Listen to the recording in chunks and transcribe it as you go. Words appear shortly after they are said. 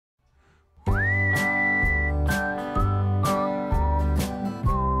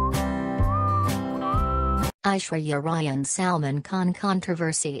Aishwarya Rai and Salman Khan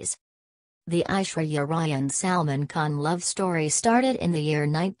controversies. The Aishwarya Rai and Salman Khan love story started in the year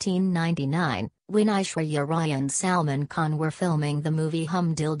 1999, when Aishwarya Rai and Salman Khan were filming the movie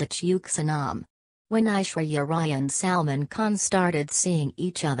Hum Dil De Chuke Sanam. When Aishwarya Rai and Salman Khan started seeing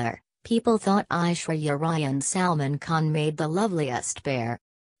each other, people thought Aishwarya Rai and Salman Khan made the loveliest pair.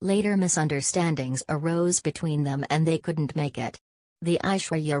 Later misunderstandings arose between them and they couldn't make it. The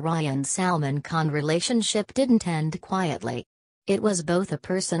Aishwarya Rai and Salman Khan relationship didn't end quietly. It was both a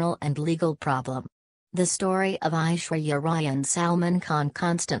personal and legal problem. The story of Aishwarya Rai and Salman Khan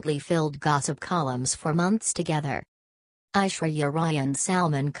constantly filled gossip columns for months together. Aishwarya Rai and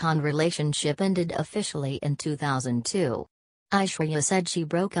Salman Khan relationship ended officially in 2002. Aishwarya said she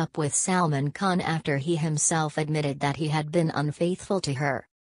broke up with Salman Khan after he himself admitted that he had been unfaithful to her.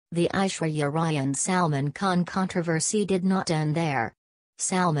 The Aishwarya Rai and Salman Khan controversy did not end there.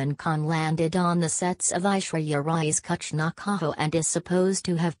 Salman Khan landed on the sets of Aishwarya Rai's Kuch Na Kaho and is supposed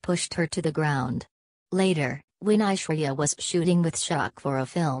to have pushed her to the ground. Later, when Aishwarya was shooting with Chuke for a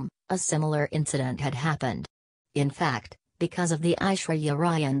film, a similar incident had happened. In fact, because of the Aishwarya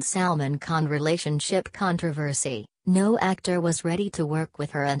Rai and Salman Khan relationship controversy, no actor was ready to work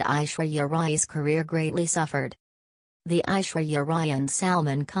with her and Aishwarya Rai's career greatly suffered. The Aishwarya Rai and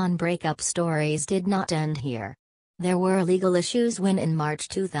Salman Khan breakup stories did not end here. There were legal issues when in March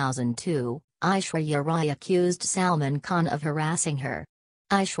 2002, Aishwarya Rai accused Salman Khan of harassing her.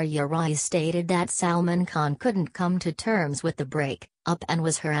 Aishwarya Rai stated that Salman Khan couldn't come to terms with the break-up and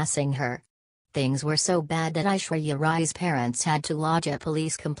was harassing her. Things were so bad that Aishwarya Rai's parents had to lodge a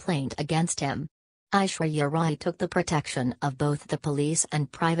police complaint against him. Aishwarya Rai took the protection of both the police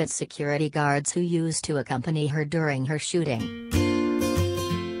and private security guards who used to accompany her during her shooting.